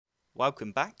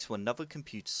Welcome back to another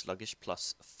Computer Sluggish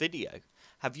Plus video.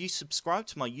 Have you subscribed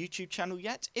to my YouTube channel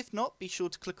yet? If not, be sure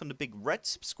to click on the big red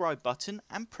subscribe button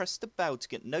and press the bell to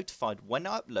get notified when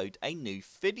I upload a new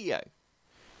video.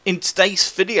 In today's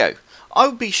video, I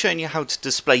will be showing you how to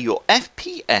display your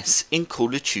FPS in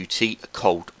Call of Duty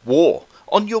Cold War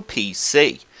on your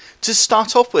PC. To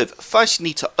start off with, first you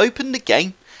need to open the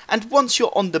game, and once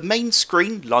you're on the main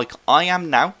screen like I am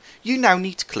now, you now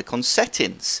need to click on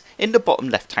Settings in the bottom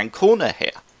left hand corner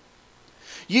here.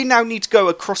 You now need to go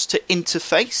across to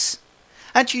Interface,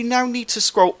 and you now need to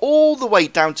scroll all the way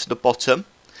down to the bottom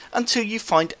until you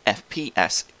find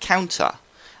FPS Counter,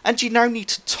 and you now need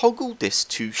to toggle this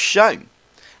to Shown.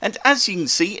 And as you can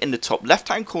see in the top left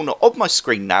hand corner of my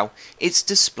screen now, it's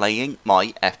displaying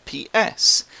my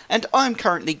FPS, and I'm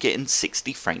currently getting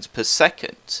 60 frames per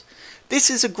second. This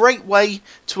is a great way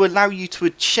to allow you to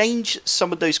change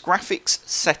some of those graphics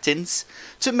settings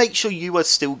to make sure you are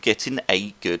still getting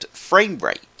a good frame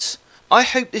rate. I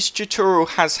hope this tutorial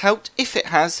has helped. If it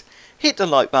has, hit the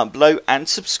like button below and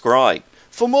subscribe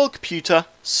for more Computer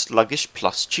Sluggish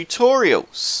Plus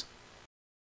tutorials.